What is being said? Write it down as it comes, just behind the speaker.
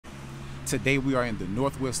Today we are in the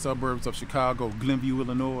northwest suburbs of Chicago, Glenview,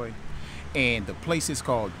 Illinois, and the place is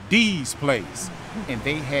called Dee's Place, and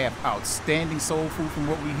they have outstanding soul food from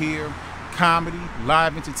what we hear, comedy,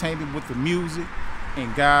 live entertainment with the music,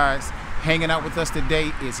 and guys, hanging out with us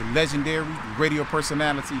today is legendary radio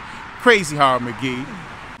personality Crazy Howard McGhee.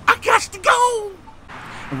 I got to go!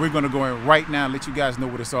 And we're gonna go in right now and let you guys know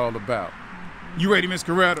what it's all about. You ready, Miss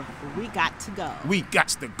Coretta? We got to go. We got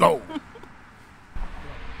to go.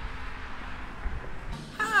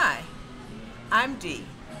 Hi, I'm Dee.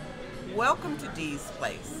 Welcome to Dee's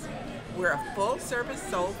Place. We're a full-service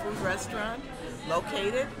soul food restaurant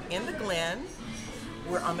located in the Glen.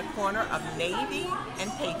 We're on the corner of Navy and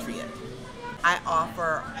Patriot. I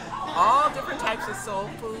offer all different types of soul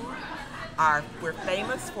food. We're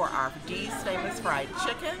famous for our Dee's famous fried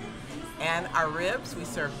chicken and our ribs. We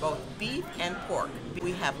serve both beef and pork.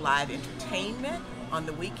 We have live entertainment on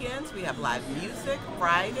the weekends. We have live music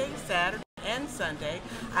Friday, Saturday, and Sunday.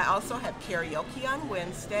 I also have karaoke on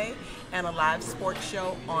Wednesday and a live sports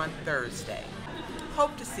show on Thursday.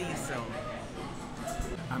 Hope to see you soon.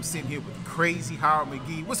 I'm sitting here with Crazy Howard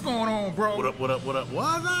McGhee. What's going on, bro? What up, what up, what up,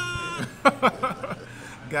 what's up?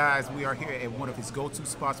 Guys, we are here at one of his go-to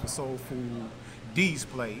spots for soul food, Dee's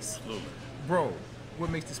Place. Absolutely. Bro, what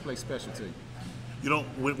makes this place special to you? You know,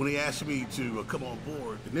 when they asked me to come on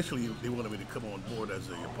board, initially they wanted me to come on board as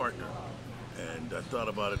a partner. And I thought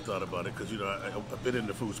about it, because, you know, I've been in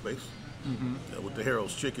the food space with the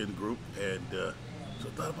Harold's Chicken Group. And so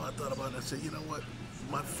I thought about it, and I said, you know what?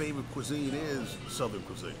 My favorite cuisine is Southern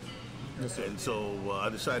cuisine. Yes, and so I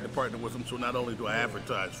decided to partner with them. So not only do I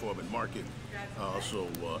advertise for them and market, I also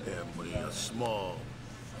am a small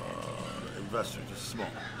investor, just small.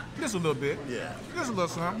 Just a little bit. Yeah. Just a little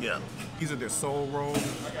something. Yeah. These are their soul rolls.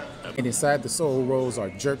 And inside the soul rolls are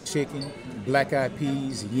jerk chicken, black-eyed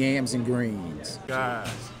peas, yams, and greens.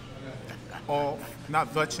 Guys,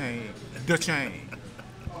 not the chain, the chain.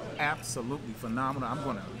 Absolutely phenomenal. I'm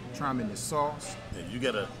going to try them in this sauce. And you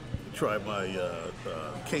got to try my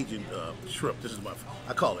Cajun shrimp. This is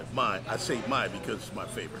I call it mine. I say mine because it's my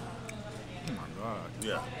favorite. Oh my God.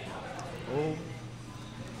 Yeah.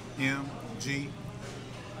 OMG.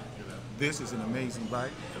 This is an amazing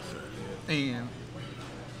bite. Yes, sir. And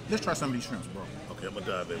let's try some of these shrimps, bro. Okay, I'm going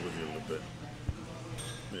to dive in with you a little bit.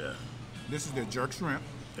 Yeah. This is their jerk shrimp.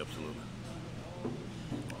 Absolutely.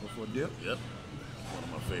 Go for a dip. Yep. One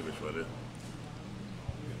of my favorites right there.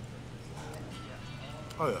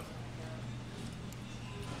 Oh, yeah.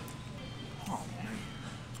 Oh, man.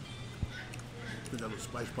 Did that little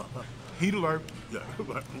spice pop up? Heat alert. Yeah. A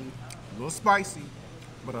little spicy,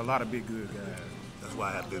 but a lot of big good, guys. That's why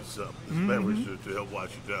I have this beverage to help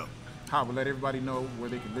wash you down. How will let everybody know where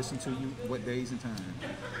they can listen to you, what days and times.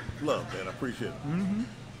 Love, man. I appreciate it.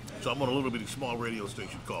 So I'm on a little bitty small radio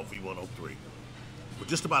station called V103 with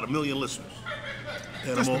just about 1 million listeners.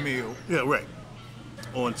 And Just I'm a on, meal. Yeah, right.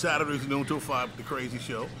 On Saturdays, noon till 5 with The Crazy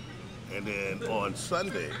Show. And then on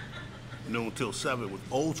Sunday, noon till 7 with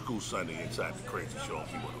Old School Sunday inside The Crazy Show on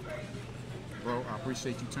V103. Bro, I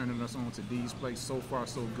appreciate you turning us on to Dee's Place. So far,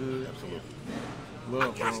 so good. Absolutely.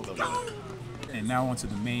 Love, bro. And now on to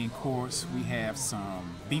the main course. We have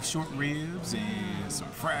some beef short ribs and some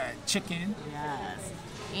fried chicken. Yes.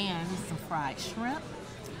 And some fried shrimp.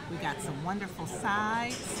 We got some wonderful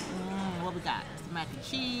sides. What we got? Mac and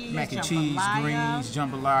cheese. Mac and cheese, greens,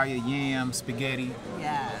 jambalaya, yam, spaghetti.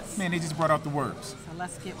 Yes. Man, they just brought out the works. So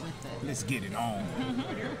let's get with it. Let's get it on.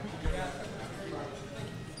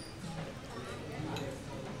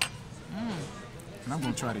 And I'm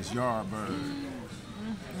gonna try this yardbird.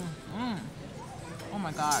 Oh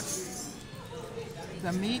my God.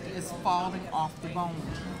 The meat is falling off the bone.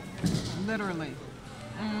 Literally.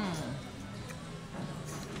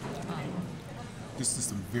 This is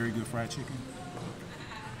some very good fried chicken.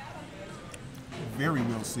 Very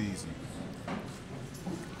well seasoned.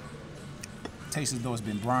 Tastes as though it's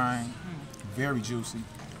been brined. Very juicy.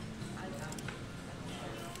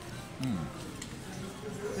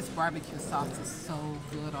 This barbecue sauce is so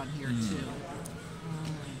good on here too.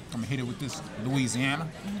 I'm gonna hit it with this Louisiana.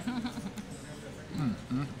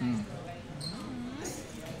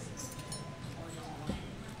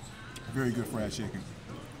 Very good fried chicken.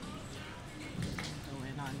 Go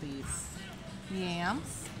in on these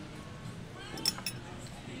yams.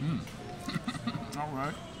 All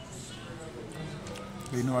right.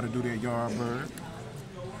 They know how to do their yardbird.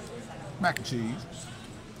 Mac and cheese.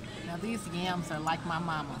 Now these yams are like my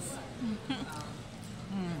mama's.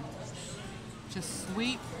 Just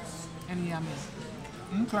sweet and yummy.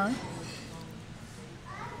 Okay.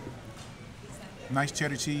 Nice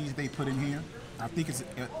cheddar cheese they put in here. I think it's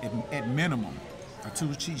at minimum a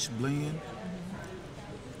two-cheese blend.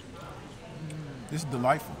 This is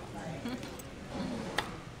delightful.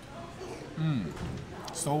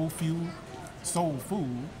 Soul food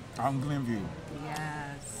out in Glenview.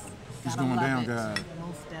 Yes. It's Gotta going love down, it. guys.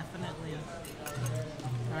 Most definitely.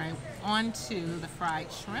 All right, on to the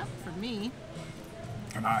fried shrimp for me.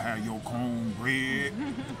 Can I have your cornbread?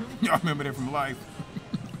 Y'all remember that from life?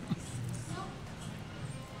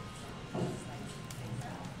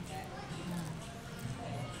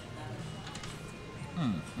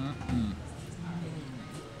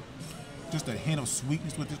 Just a hint of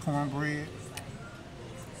sweetness with this cornbread.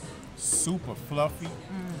 Super fluffy.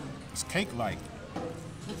 It's cake-like.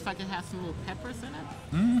 Looks like it has some little peppers in it.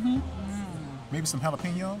 Maybe some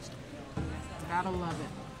jalapenos. Gotta love it.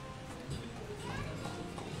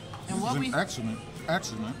 And This what is we an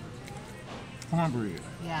excellent cornbread.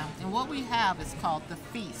 and what we have is called the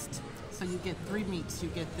feast. So you get 3 meats. You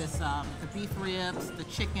get this the beef ribs, the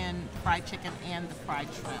chicken, fried chicken, and the fried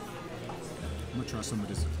shrimp. I'm gonna try some of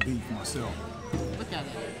this beef myself. Look at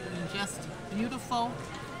it. And just beautiful,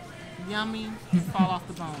 yummy, fall off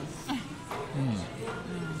the bone.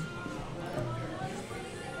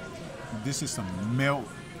 This is some melt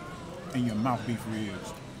in your mouth beef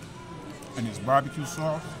ribs. And this barbecue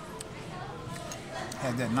sauce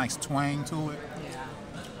has that nice twang to it. Yeah.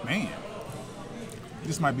 Man,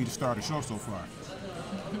 this might be the star of the show so far.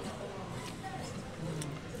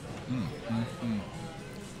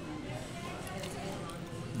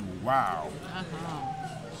 Wow.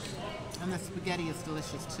 And the spaghetti is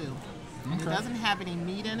delicious too. And it Okay. doesn't have any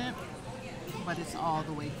meat in it, but it's all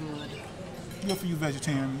the way good. Good for you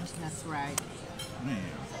vegetarians. That's right. Man.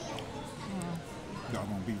 Y'all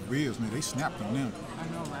gonna beef ribs, man. They snapped on them. I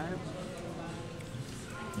know, right?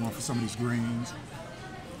 Going for some of these greens.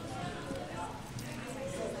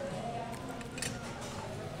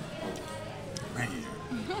 Man.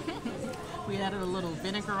 We added a little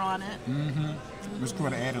vinegar on it. Miss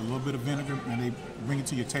Coretta added a little bit of vinegar and they bring it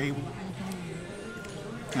to your table.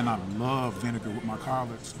 And I love vinegar with my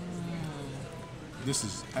collards. This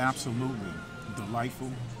is absolutely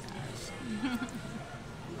delightful.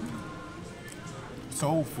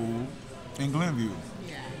 Soul food in Glenview.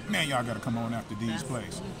 Yeah. Man, y'all gotta come on after Dee's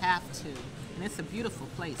place. You have to. And it's a beautiful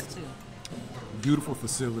place too. Beautiful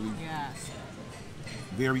facility, Yes.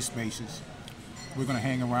 very spacious. We're gonna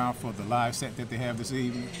hang around for the live set that they have this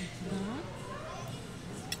evening.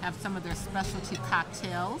 Have some of their specialty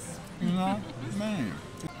cocktails. You know, man.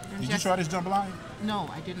 Did you just- try this jambalaya? No,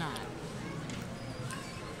 I did not.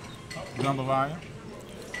 Jambalaya.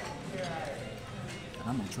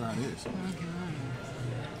 I'm gonna try this.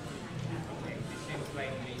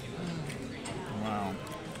 Wow.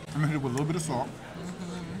 I'm gonna hit it with a little bit of salt.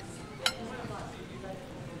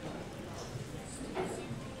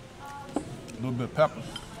 A little bit of pepper.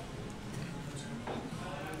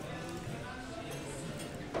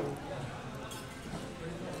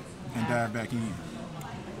 And dive back in.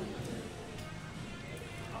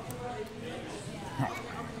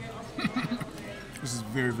 This is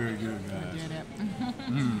very, very good, guys. Did it.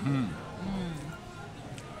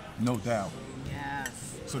 No doubt.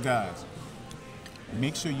 Yes. So guys,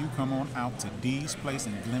 make sure you come on out to Dee's Place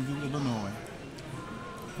in Glenview, Illinois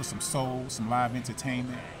for some soul, some live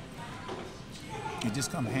entertainment, and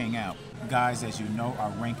just come hang out. Guys, as you know,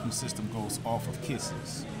 our ranking system goes off of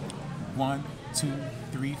kisses. 1, 2,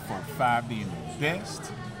 3, 4, 5 being the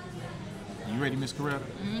best. You ready, Miss Coretta?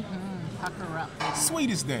 Pucker up.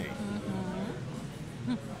 Sweetest day.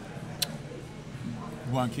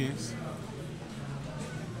 1 kiss.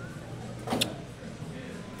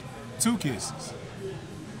 2 kisses.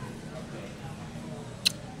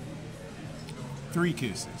 3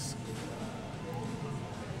 kisses.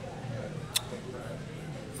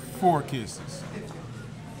 4 kisses.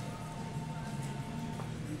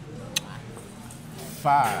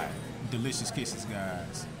 5 delicious kisses,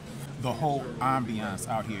 guys. The whole ambiance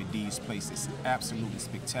out here at Dee's Place is absolutely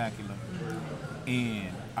spectacular.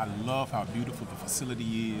 And I love how beautiful the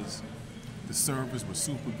facility is. The servers were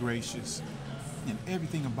super gracious. And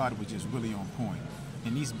everything about it was just really on point.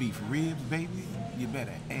 And these beef ribs, baby, you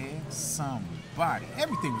better ask somebody.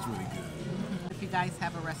 Everything was really good. If you guys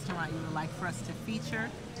have a restaurant you would like for us to feature,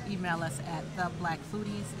 email us at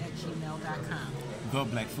theblackfoodies@gmail.com.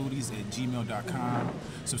 theblackfoodies@gmail.com.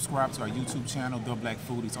 Subscribe to our YouTube channel, The Black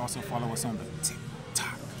Foodies. Also follow us on the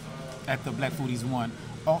Tictoc at The Black Foodies 1.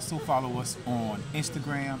 Also follow us on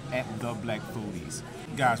Instagram at The Black Foodies.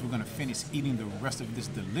 Guys, we're gonna finish eating the rest of this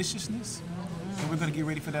deliciousness, and we're gonna get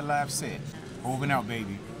ready for that live set. Over and out,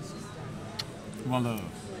 baby. One love.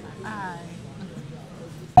 Bye.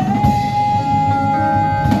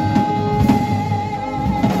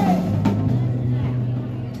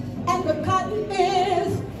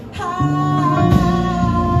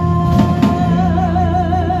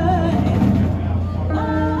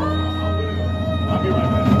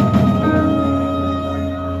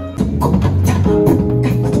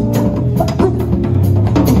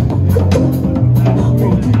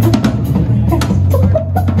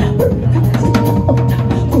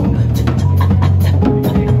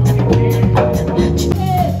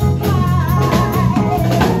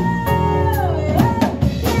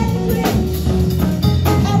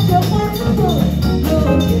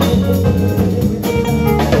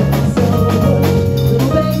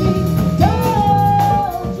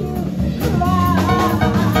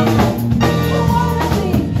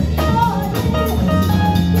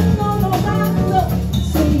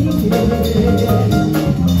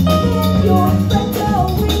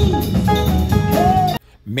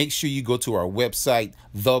 make sure you go to our website,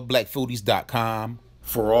 theblackfoodies.com,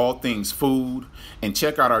 for all things food, and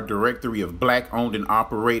check out our directory of Black-owned and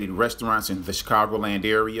operated restaurants in the Chicagoland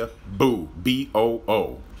area, BOO,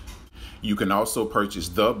 B-O-O. You can also purchase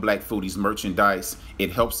the Black Foodies merchandise.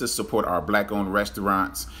 It helps us support our Black-owned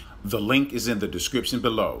restaurants. The link is in the description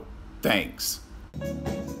below. Thanks.